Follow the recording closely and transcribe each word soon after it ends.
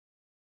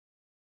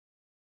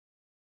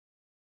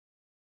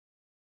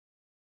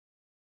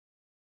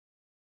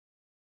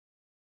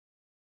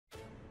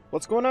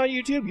What's going on,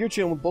 YouTube? You're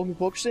chilling with Bulky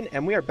Fulkerson,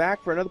 and we are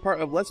back for another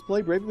part of Let's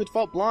Play Bravely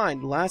Default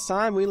Blind. Last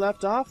time we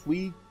left off,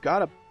 we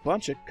got a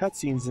bunch of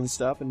cutscenes and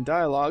stuff and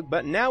dialogue,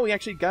 but now we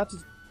actually got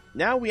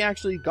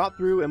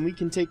through and we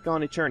can take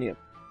on Eternia.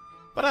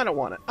 But I don't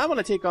want it. I want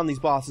to take on these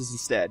bosses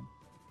instead.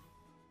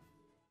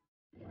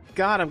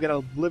 God, I'm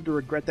gonna live to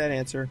regret that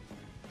answer.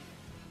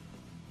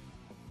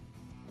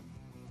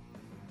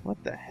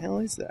 What the hell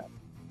is that?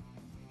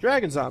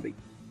 Dragon Zombie.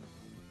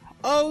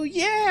 Oh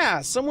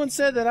yeah! Someone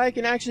said that I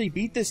can actually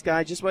beat this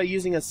guy just by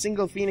using a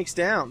single Phoenix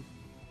down.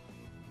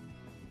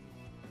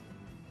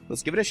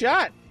 Let's give it a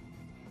shot!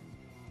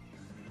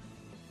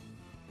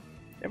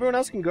 Everyone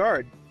else can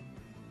guard.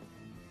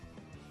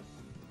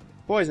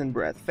 Poison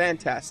Breath.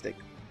 Fantastic.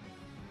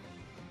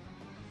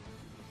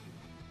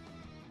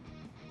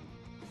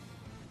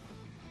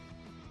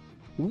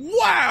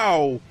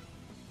 Wow!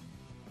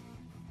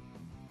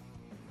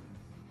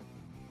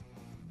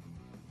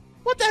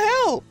 What the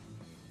hell?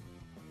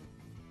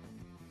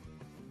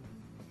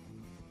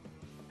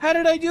 How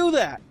did I do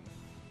that?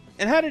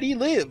 And how did he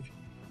live?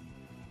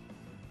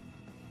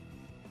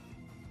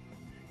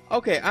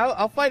 Okay,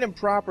 I'll fight him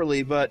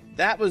properly, but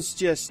that was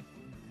just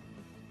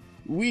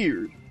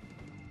weird.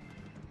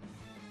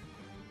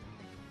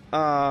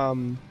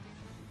 Okay,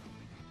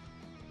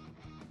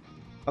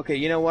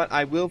 you know what?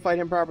 I will fight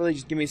him properly.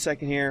 Just give me a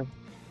second here.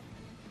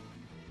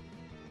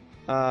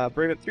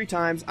 Brave it 3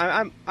 times.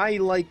 I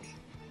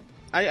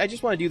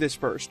just want to do this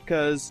first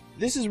because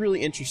this is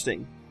really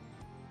interesting.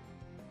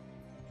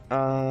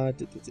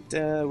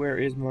 Where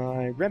is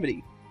my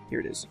remedy?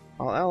 Here it is.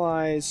 All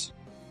allies.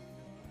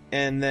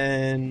 And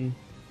then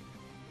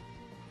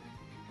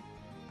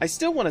I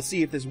still want to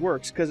see if this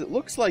works because it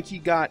looks like he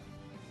got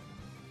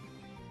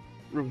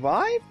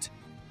revived?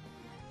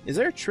 Is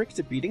there a trick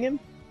to beating him?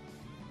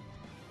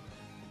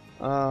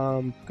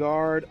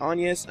 Guard,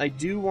 Agnes, I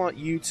do want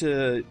you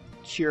to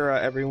cure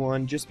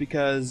everyone just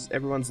because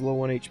everyone's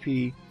low on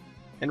HP.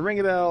 And ring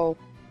a bell.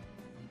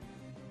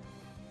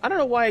 I don't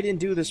know why I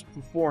didn't do this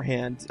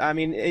beforehand. I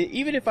mean,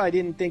 even if I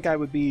didn't think I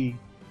would be,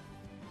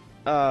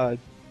 even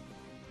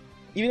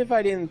if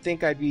I didn't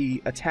think I'd be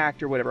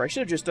attacked or whatever, I should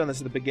have just done this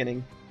at the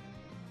beginning.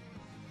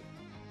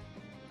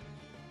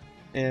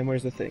 And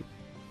where's the thing?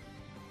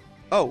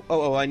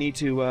 Oh, I need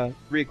to,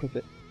 re-equip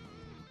it.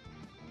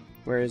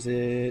 Where is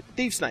it?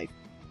 Thief's Knife.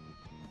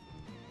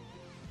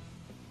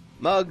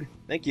 Mug,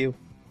 thank you.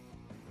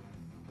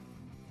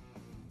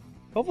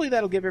 Hopefully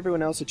that'll give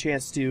everyone else a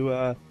chance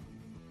to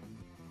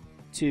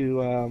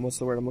what's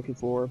the word I'm looking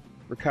for?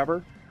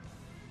 Recover?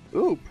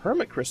 Ooh,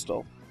 Permit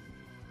Crystal.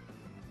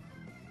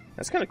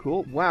 That's kind of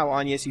cool. Wow,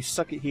 Agnes, you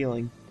suck at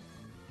healing.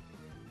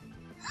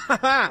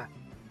 Haha!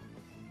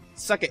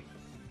 Suck it.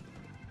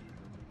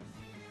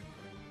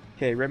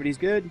 Okay, Remedy's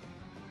good.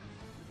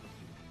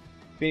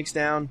 Phoenix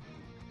down.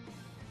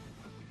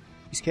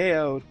 He's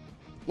KO'd.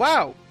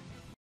 Wow!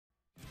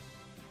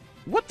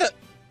 What the?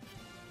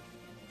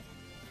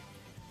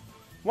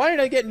 Why did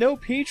I get no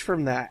peach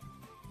from that?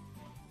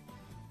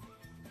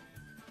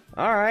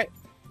 Alright.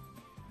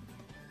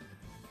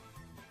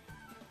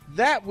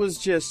 That was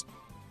just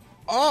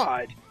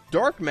odd.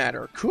 Dark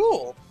matter.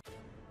 Cool. I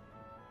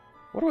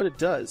wonder what it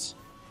does.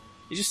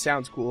 It just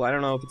sounds cool. I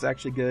don't know if it's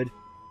actually good.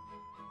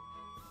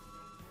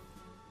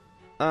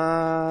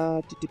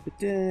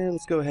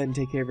 Let's go ahead and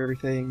take care of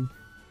everything.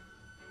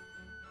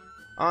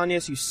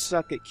 Agnes, you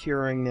suck at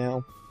curing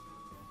now.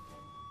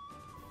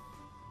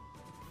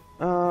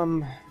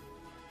 Oh,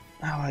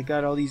 I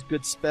got all these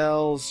good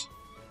spells.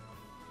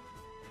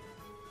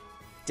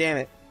 Damn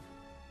it.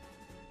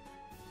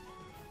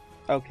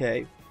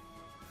 Okay.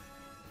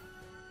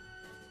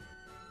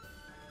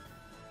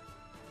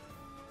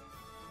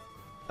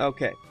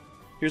 Okay.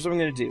 Here's what I'm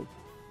going to do.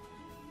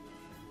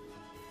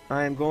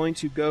 I am going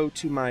to go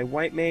to my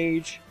White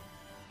Mage.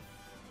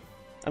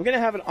 I'm going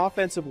to have an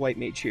offensive White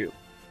Mage here.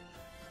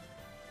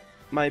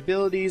 My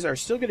abilities are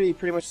still going to be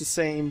pretty much the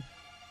same.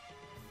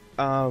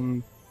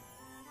 But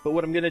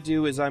what I'm going to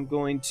do is I'm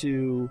going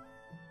to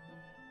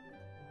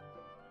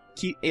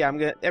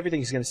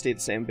everything's gonna stay the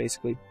same,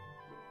 basically.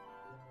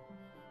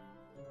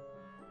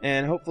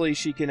 And hopefully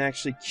she can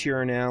actually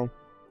cure now.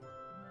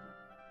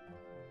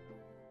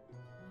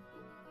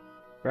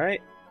 Right?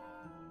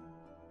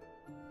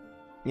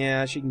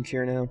 Yeah, she can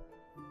cure now.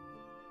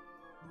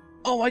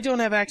 Oh, I don't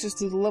have access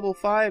to the level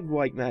 5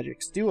 white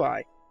magics, do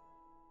I?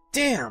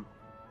 Damn!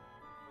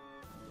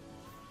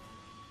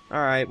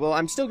 Alright, well,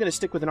 I'm still gonna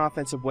stick with an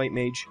offensive white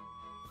mage.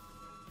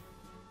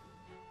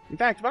 In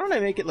fact, why don't I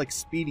make it, like,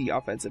 speedy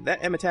offensive?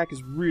 That M attack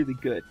is really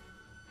good.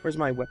 Where's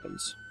my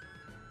weapons?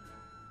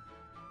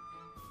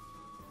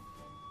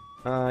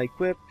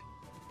 Equip.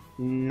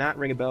 Not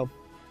ring a bell.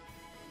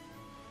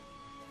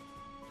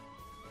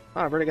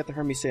 Oh, I've already got the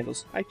Hermes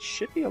sandals. I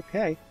should be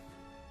okay.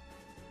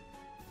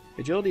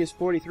 Agility is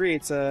 43.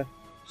 It's,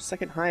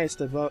 second highest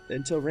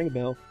until ring a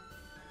bell.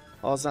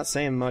 Oh, it's not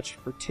saying much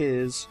for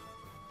Tiz.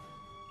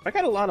 I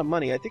got a lot of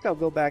money. I think I'll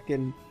go back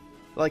and...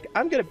 Like,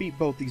 I'm gonna beat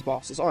both these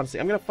bosses, honestly.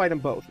 I'm gonna fight them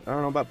both. I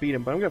don't know about beat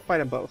them, but I'm gonna fight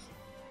them both.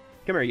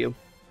 Come here, you.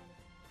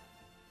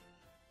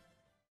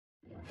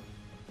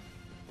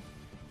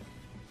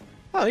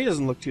 Oh, he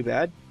doesn't look too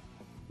bad.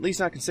 At least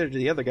not considered to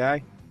the other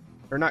guy.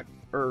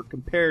 Or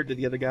compared to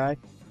the other guy.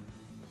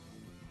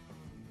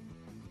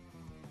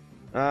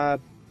 Yeah,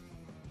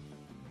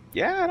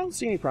 I don't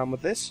see any problem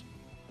with this.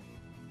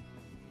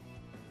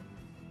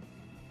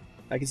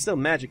 I can still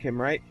magic him,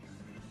 right?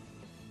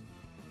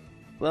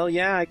 Well,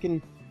 yeah, I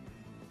can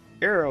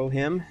arrow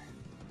him.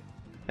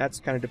 That's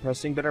kind of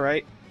depressing, but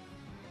alright.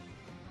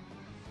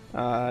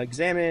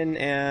 Examine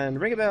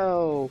and ring a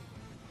bell.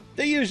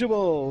 The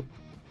usual!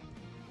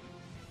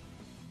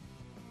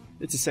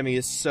 It's a semi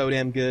is so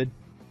damn good.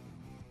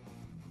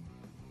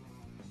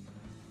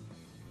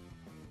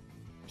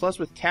 Plus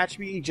with Catch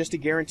Me, just a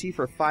guarantee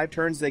for 5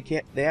 turns they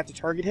have to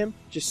target him.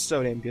 Just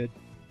so damn good.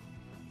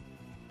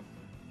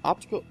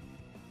 Optical...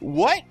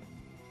 What?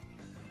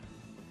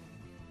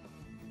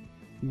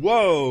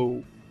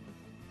 Whoa!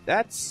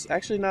 That's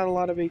actually not a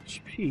lot of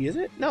HP, is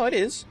it? No, it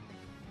is.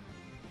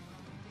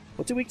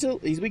 What's he weak to?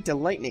 He's weak to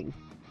lightning.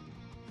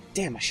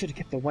 Damn, I should have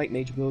kept the white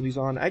mage abilities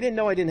on. I didn't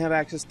know I didn't have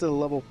access to the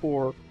level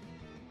 4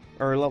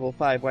 or level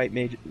 5 white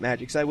mage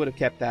magic, so I would have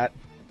kept that.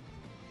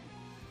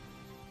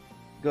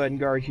 Go ahead and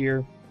guard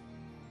here.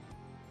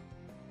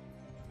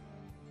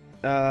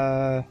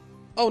 Oh,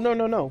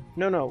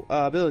 no.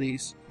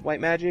 Abilities.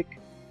 White magic.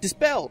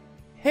 Dispel!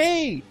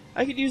 Hey!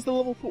 I could use the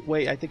level 4.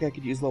 Wait, I think I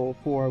could use level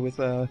 4 with,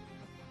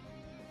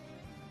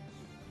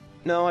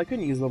 No, I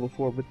couldn't use level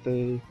 4 with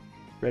the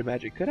red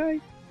magic, could I?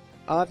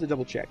 I'll have to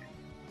double check.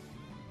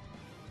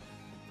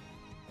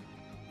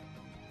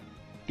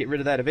 Get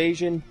rid of that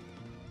evasion.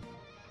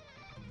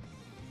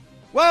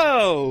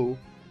 Whoa!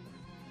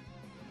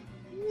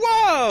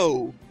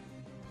 Whoa!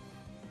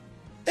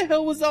 The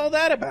hell was all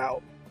that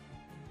about?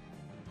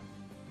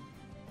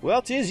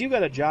 Well, Tiz, you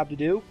got a job to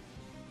do.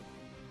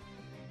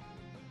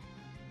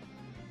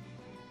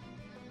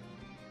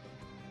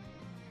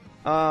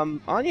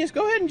 Anya's,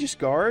 go ahead and just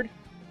guard.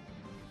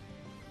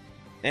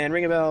 And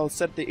ring a bell,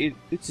 set the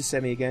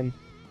Utsusemi again.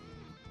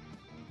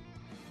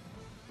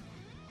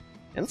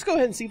 And let's go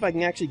ahead and see if I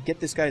can actually get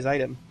this guy's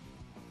item.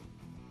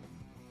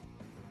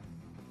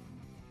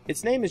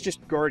 Its name is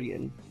just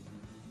Guardian.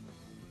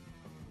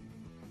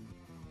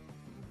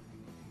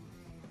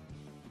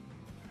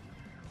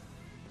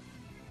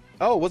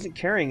 Oh, it wasn't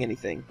carrying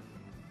anything.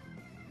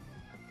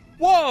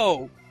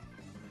 Whoa!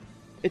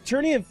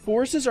 Eternian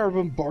forces are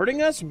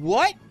bombarding us?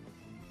 What?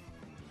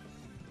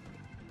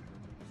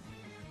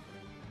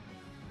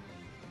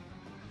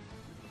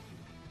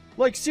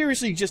 Like,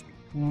 seriously, just...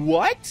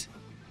 what?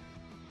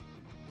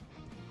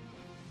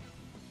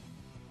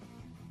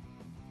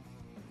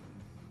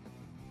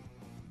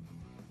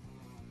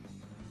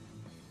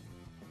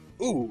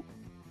 Ooh.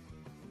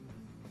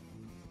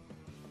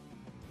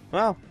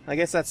 Well, I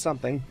guess that's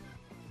something.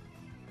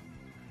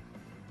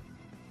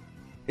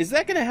 Is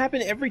that gonna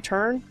happen every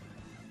turn?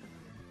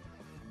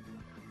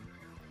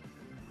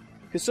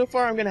 Because so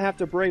far I'm gonna have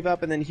to brave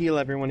up and then heal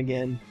everyone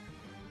again.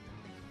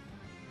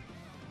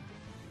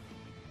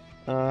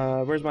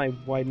 Where's my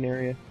widen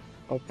area?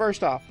 Oh,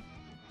 first off.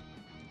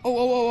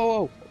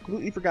 Oh.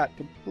 Completely forgot.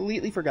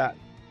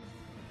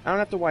 I don't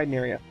have to widen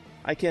area.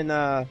 I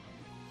can,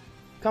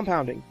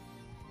 compounding.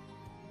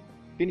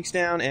 Phoenix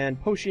down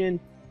and potion.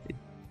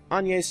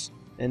 Agnes.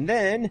 And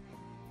then...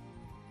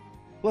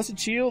 Blessed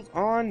Shield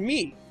on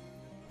me.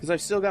 Because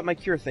I've still got my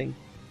cure thing.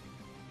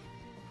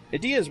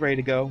 Idea's ready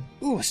to go.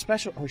 Ooh, her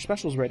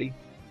special's ready.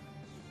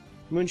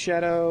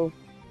 Moonshadow.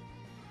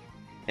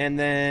 And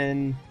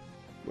then...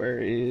 where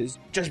is...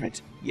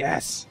 Judgment!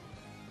 Yes!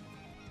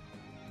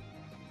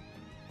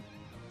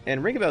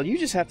 And Ring a Bell, you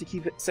just have to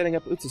keep setting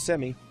up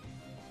Utsusemi.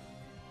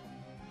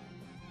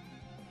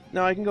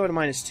 No, I can go to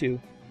 -2.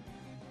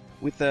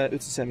 With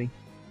Utsusemi.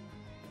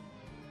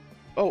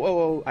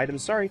 Oh,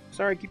 items. Sorry,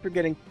 I keep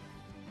forgetting.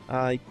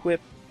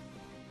 Equip.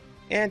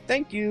 And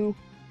thank you!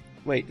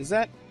 Wait, does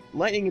that...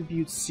 Lightning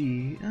Imbue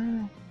C...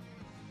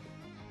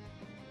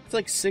 it's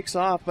like 6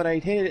 off, but I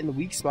hit it in the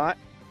weak spot.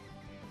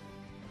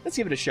 Let's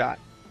give it a shot.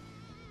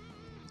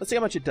 Let's see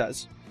how much it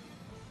does.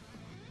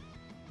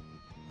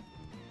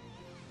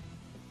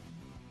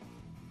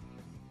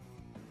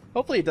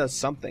 Hopefully it does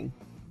something.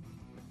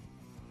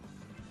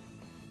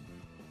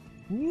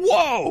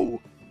 Whoa!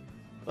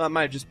 Well, I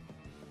might have just...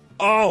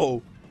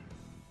 Oh!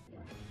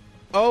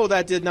 Oh,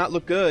 that did not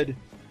look good.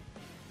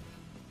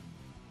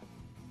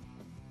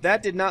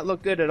 That did not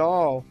look good at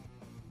all.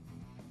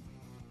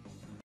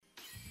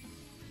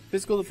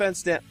 Physical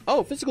defense down.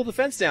 Oh, physical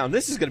defense down.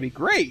 This is going to be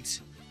great.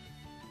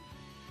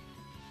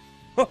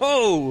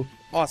 Oh,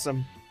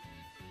 awesome.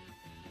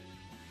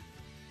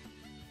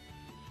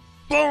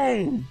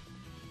 Boom!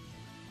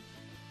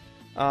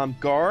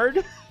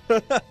 Guard?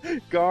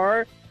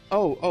 Guard?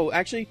 Oh,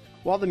 actually,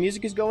 while the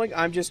music is going,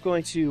 I'm just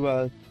going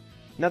to,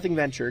 nothing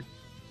ventured.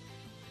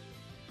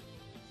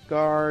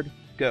 Guard,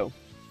 go.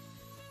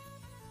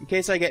 In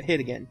case I get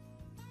hit again.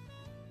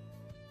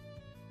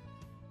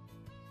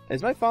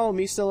 Is my follow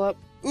me still up?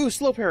 Ooh,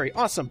 slow parry,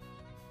 awesome!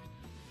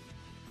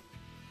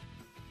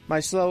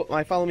 My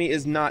follow me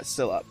is not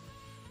still up.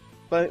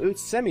 But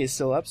Utsusemi is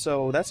still up,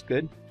 so that's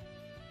good.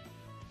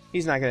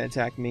 He's not gonna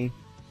attack me.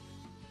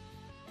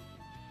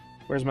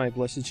 Where's my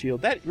Blessed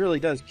Shield? That really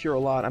does cure a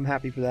lot. I'm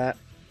happy for that.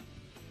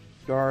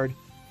 Guard.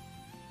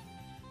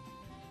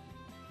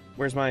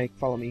 Where's my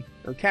follow me?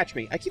 Or catch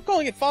me. I keep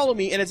calling it follow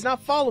me, and it's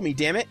not follow me,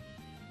 damn it!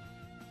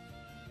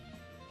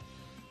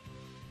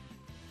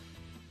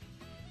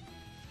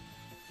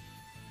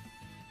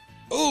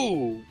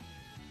 Ooh!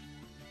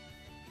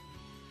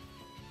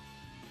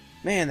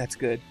 Man, that's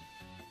good.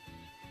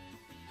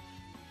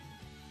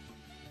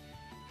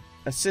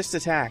 Assist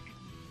attack.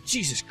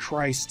 Jesus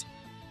Christ.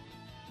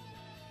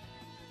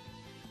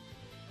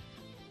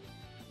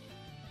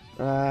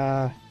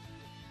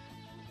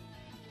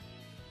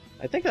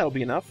 I think that'll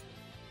be enough.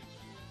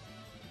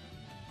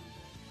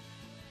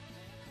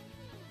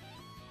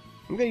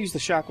 I'm gonna use the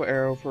Shockwave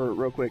arrow for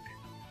real quick.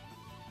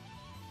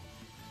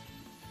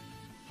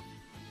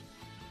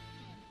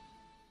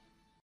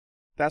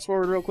 Fast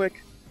forward real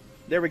quick.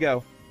 There we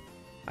go.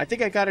 I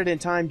think I got it in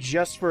time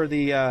just for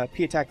the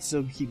P attack to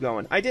still keep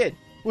going. I did!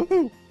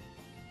 Woohoo!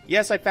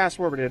 Yes, I fast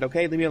forwarded,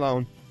 okay? Leave me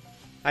alone.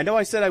 I know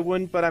I said I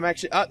wouldn't, but I'm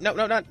actually... no,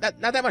 not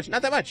that much,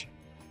 not that much!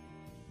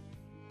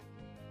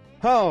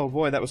 Oh,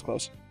 boy, that was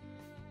close.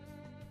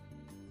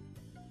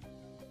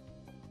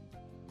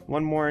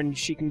 One more and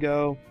she can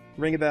go.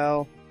 Ring a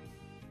bell.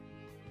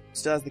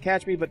 Still has the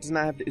catch me, but does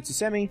not have the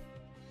Utsumi.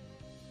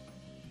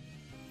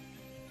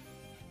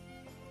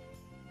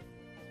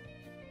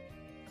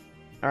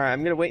 Alright,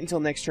 I'm gonna wait until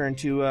next turn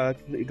to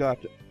completely go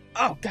up to...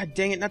 Oh, god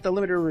dang it, not the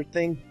limiter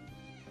thing.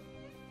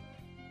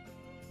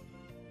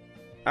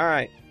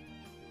 Alright.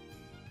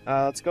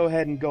 Let's go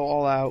ahead and go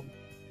all out.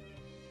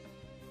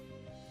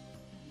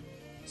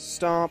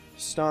 Stomp,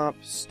 stomp,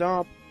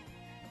 stomp.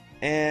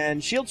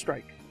 And Shield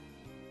Strike.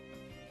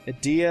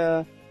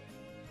 Adia.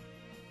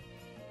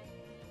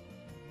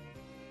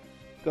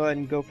 Go ahead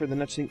and go for the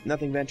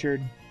Nothing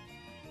Ventured.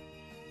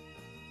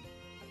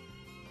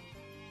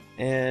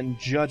 And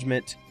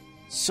Judgment.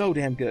 So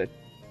damn good.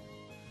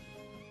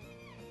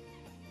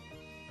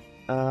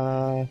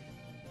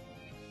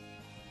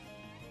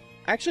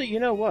 Actually,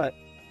 you know what?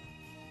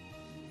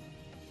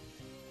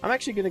 I'm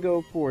actually gonna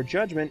go for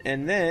Judgment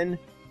and then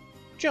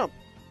jump.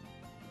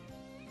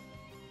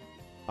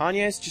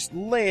 Agnes, just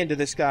lay into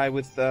this guy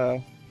with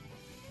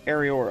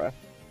Aeriora.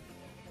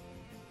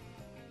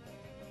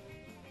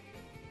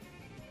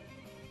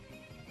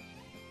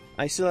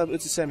 I still have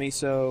Utsumi,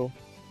 so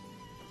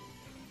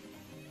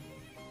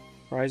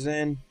rise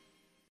in.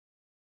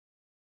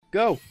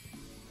 Go!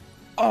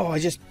 Oh, I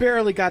just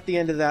barely got the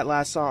end of that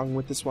last song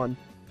with this one.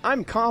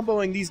 I'm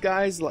comboing these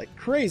guys like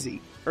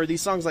crazy. Or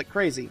these songs like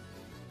crazy.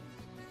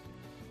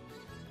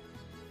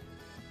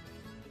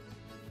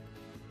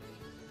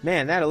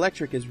 Man, that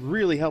electric is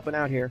really helping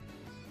out here.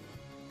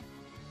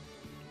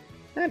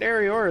 That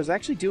Aeriora is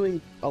actually doing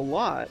a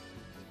lot.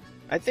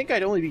 I think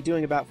I'd only be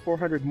doing about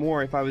 400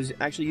 more if I was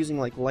actually using,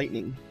 like,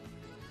 lightning.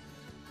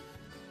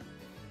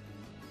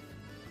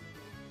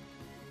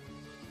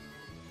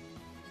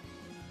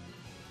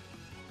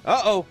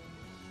 Uh-oh!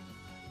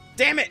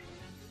 Damn it!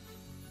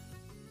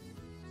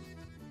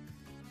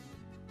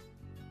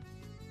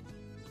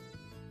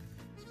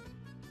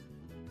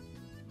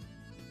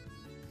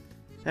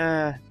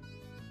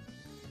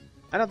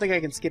 I don't think I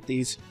can skip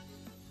these.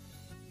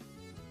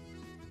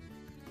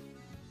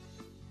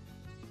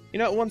 You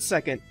know, 1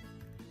 second.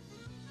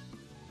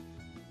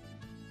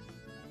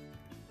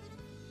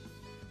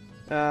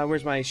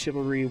 Where's my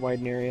Chivalry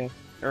Widen Area?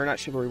 Or not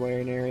Chivalry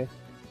Widen Area.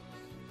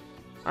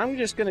 I'm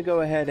just gonna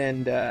go ahead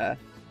and,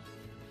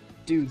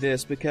 do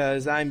this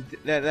because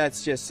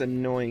that's just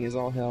annoying as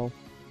all hell.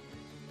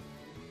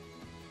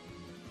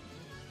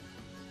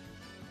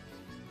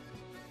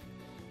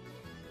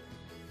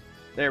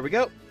 There we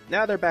go.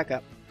 Now they're back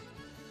up.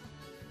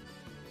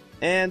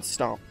 And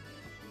stomp.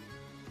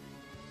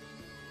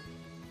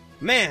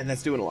 Man,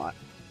 that's doing a lot.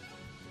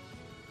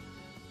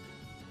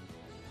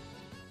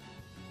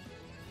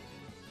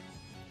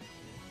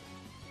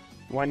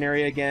 Widen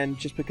area again,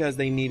 just because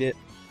they need it.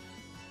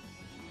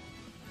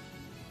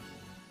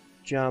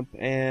 Jump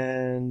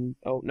and...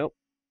 oh, nope.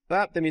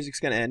 Ah, the music's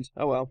gonna end.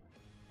 Oh well.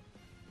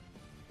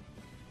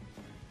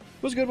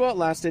 It was good while it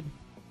lasted.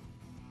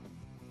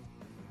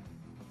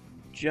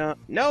 Jump.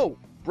 No!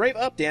 Brave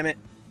up, damn it!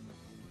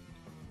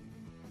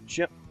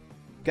 Jump.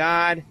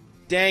 God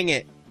dang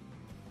it!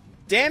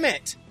 Damn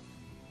it!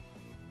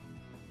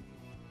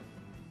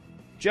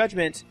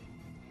 Judgment.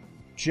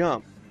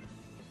 Jump.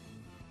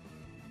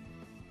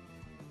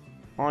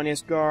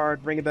 Honest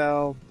Guard. Ring a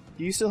bell.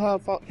 Do you still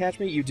have catch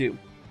me? You do.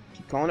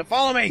 Keep calling it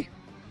follow me!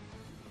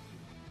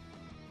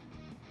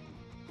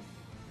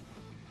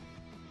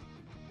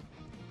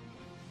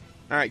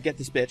 Alright, get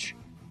this bitch.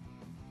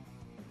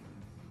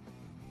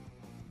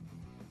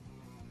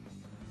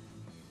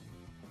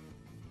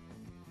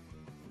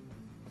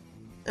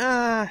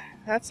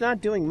 That's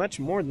not doing much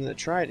more than the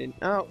Trident.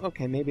 Oh,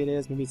 okay, maybe it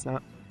is, maybe it's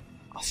not.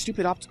 Oh,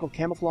 stupid optical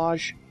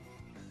camouflage.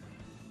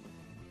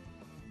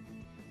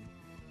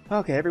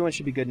 Okay, everyone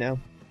should be good now.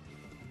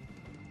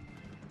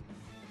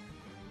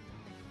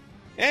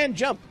 And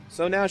jump!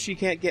 So now she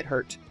can't get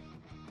hurt.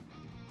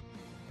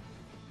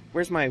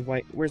 Where's my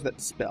white... where's that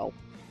spell?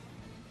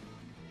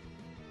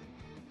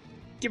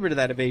 Get rid of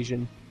that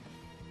evasion.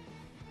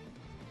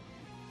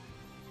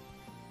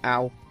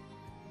 Ow.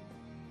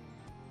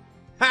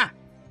 Ha!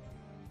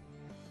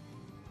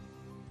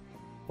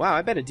 Wow,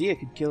 I bet a Dia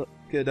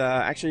could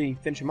actually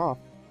finish him off.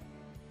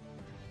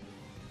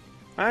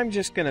 I'm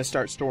just gonna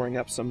start storing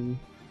up some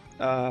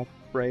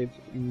Brave.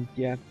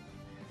 Yeah.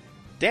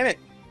 Damn it!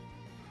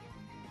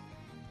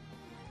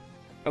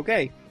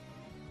 Okay.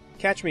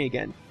 Catch me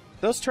again.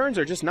 Those turns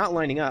are just not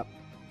lining up.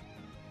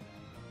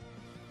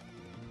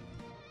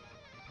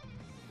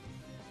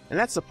 And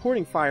that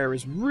supporting fire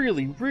is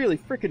really, really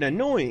freaking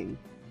annoying.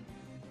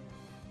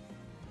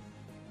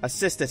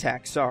 Assist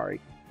attack, sorry.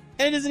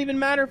 And it doesn't even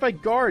matter if I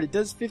guard, it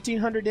does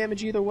 1500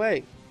 damage either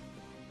way.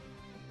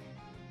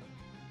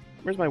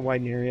 Where's my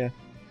widen area?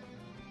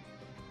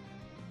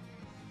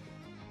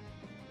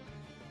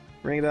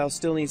 Ring a Bell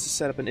still needs to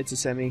set up an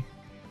Itsusemi.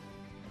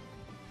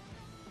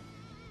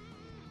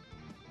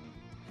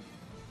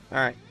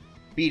 Alright,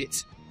 beat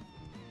it.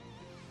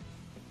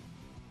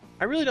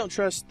 I really don't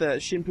trust the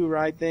Shinpu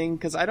Ride thing,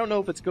 because I don't know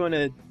if it's going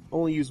to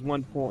only use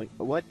 1 point.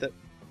 But what the...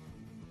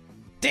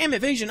 Damn,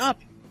 evasion up!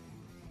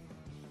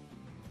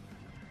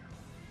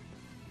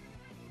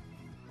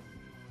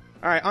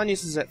 Alright,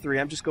 Anya's is at 3.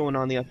 I'm just going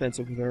on the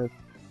offensive with her.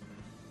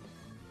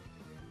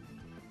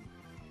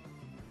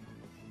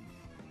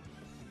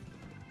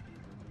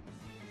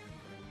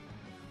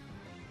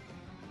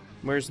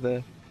 Where's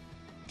the...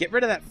 Get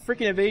rid of that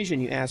freaking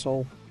evasion, you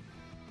asshole.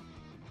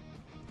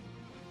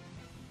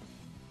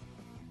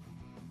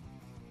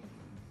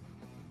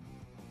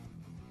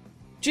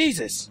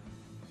 Jesus!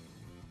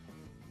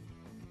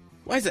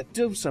 Why does that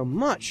do so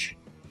much?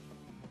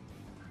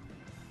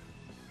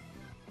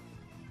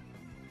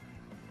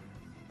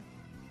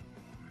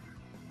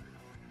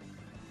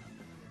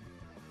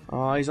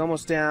 Oh, he's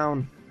almost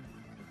down.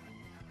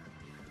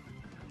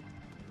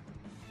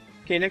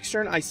 Okay, next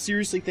turn, I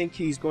seriously think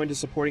he's going to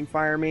supporting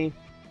fire me.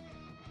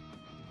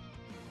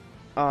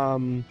 I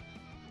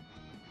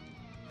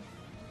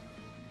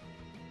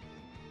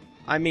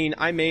mean,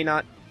 I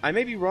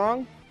may be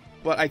wrong,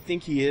 but I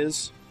think he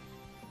is.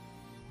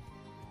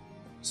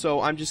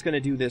 So I'm just gonna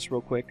do this real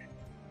quick.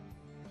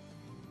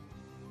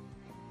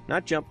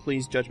 Not jump,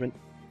 please, Judgment.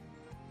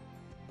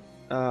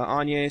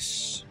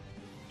 Agnes,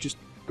 just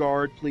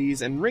guard,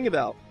 please, and Ring a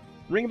Bell.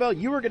 Ring a Bell,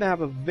 you are gonna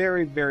have a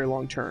very, very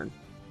long turn.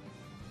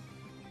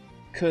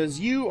 Because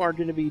you are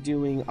going to be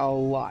doing a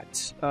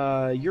lot.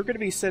 You're going to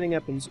be setting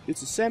up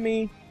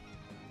Itsusemi.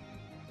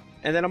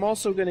 And then I'm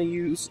also going to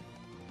use...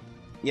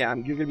 Yeah,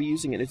 you're going to be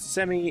using an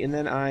Itsusemi, and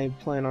then I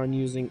plan on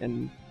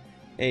using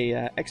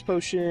a X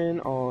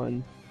Potion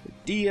on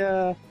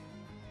Dia.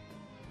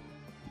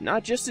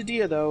 Not just a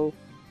Dia, though.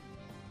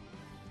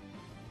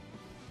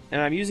 And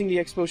I'm using the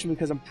X Potion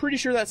because I'm pretty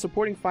sure that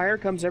supporting fire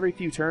comes every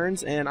few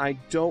turns, and I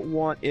don't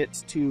want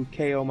it to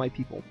KO my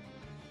people.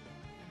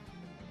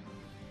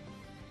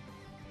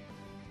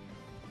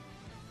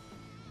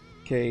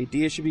 Okay,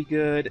 Dia should be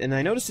good, and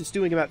I notice it's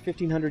doing about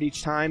 1500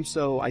 each time,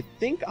 so I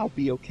think I'll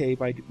be okay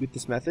with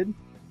this method.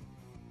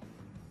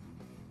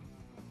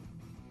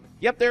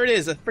 Yep, there it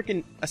is, a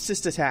freaking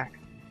assist attack.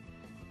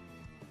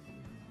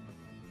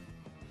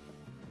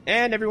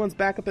 And everyone's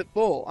back up at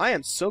full. I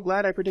am so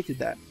glad I predicted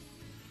that.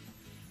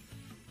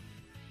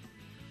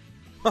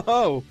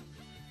 Oh!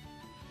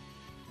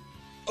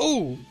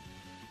 Oh!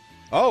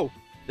 Oh!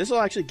 This will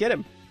actually get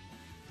him.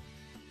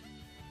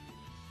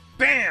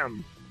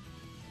 Bam!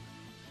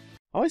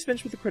 Always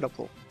finish with a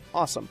critical.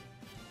 Awesome.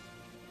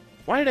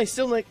 Why did I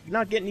still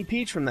not get any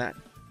Peach from that?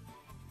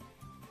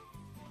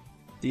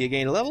 Dia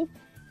gain a level?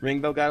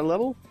 Ring Bell got a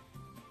level?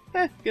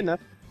 Good enough.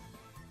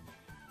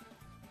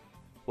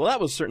 Well, that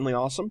was certainly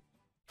awesome.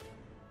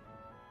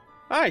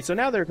 Alright, so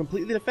now they're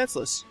completely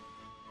defenseless.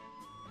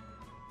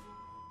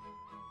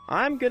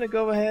 I'm gonna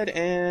go ahead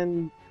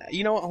and...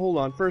 You know what? Hold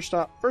on. First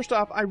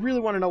off, I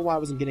really want to know why I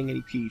wasn't getting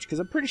any Peach, because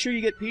I'm pretty sure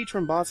you get Peach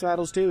from boss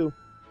battles, too.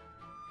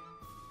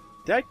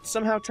 Did I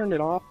somehow turn it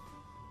off?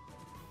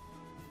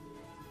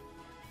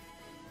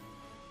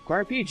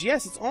 Acquire Peach.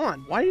 Yes, it's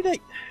on. Why did I...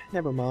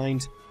 Never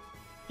mind.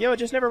 You know what?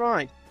 Just never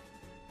mind.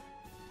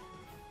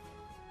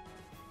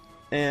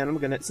 And I'm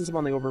gonna... Since I'm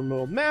on the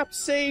overworld map,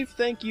 save.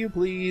 Thank you,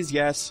 please.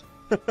 Yes.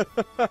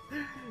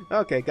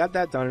 Okay, got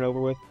that done and over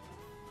with.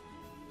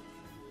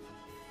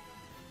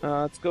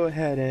 Let's go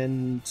ahead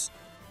and...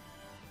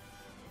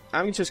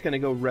 I'm just gonna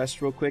go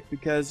rest real quick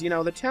because, you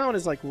know, the town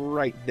is, like,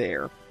 right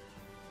there.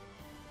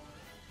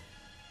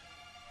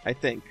 I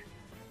think.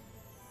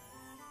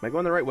 Am I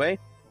going the right way?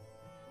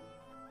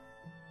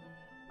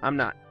 I'm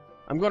not.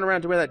 I'm going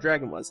around to where that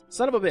dragon was.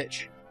 Son of a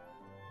bitch!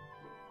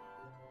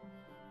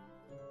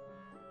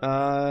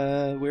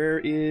 Where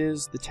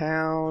is the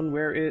town?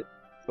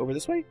 Over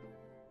this way?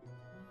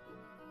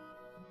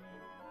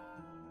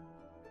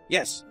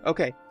 Yes,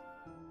 okay.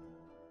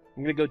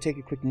 I'm gonna go take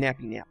a quick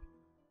nappy nap.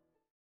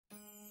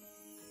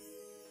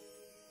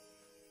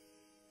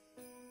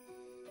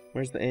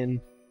 Where's the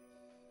inn?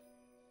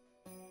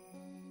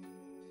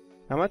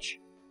 How much?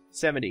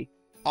 70.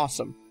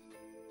 Awesome.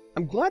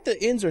 I'm glad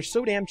the inns are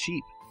so damn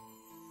cheap.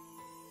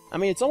 I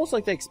mean, it's almost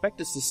like they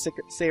expect us to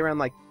stay around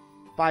like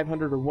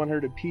 500 or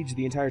 100 page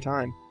the entire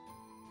time.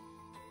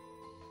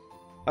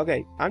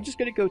 Okay, I'm just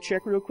gonna go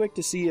check real quick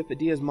to see if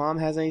Adia's mom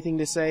has anything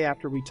to say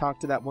after we talk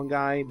to that one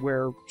guy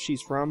where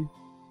she's from.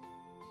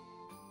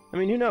 I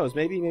mean, who knows?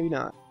 Maybe, maybe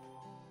not.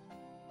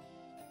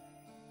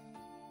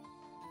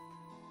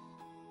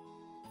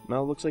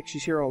 Well, looks like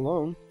she's here all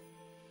alone.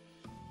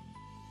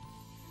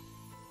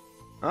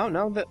 Oh,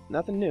 no,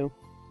 nothing new.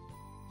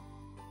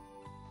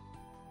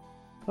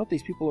 I hope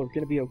these people are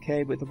going to be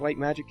okay with the white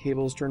magic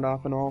cables turned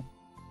off and all.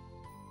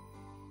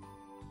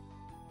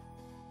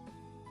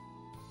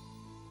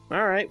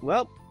 Alright,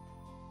 well,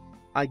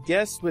 I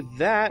guess with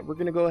that, we're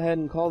going to go ahead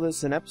and call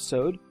this an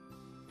episode.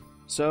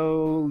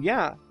 So,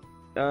 yeah.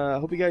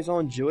 Hope you guys all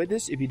enjoyed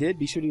this. If you did,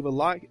 be sure to give a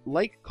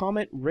like,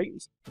 comment,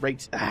 rate. Why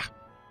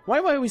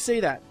do I always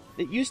say that?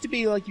 It used to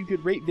be like you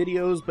could rate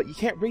videos, but you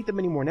can't rate them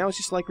anymore. Now it's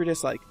just like or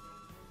dislike.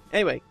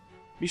 Anyway,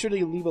 be sure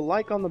to leave a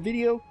like on the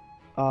video.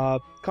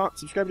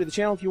 Subscribe to the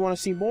channel if you want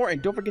to see more,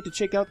 and don't forget to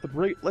check out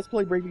the Let's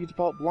Play Bravely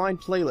Default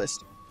Blind playlist.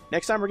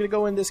 Next time we're going to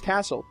go in this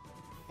castle.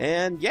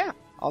 And yeah,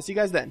 I'll see you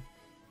guys then.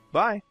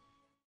 Bye.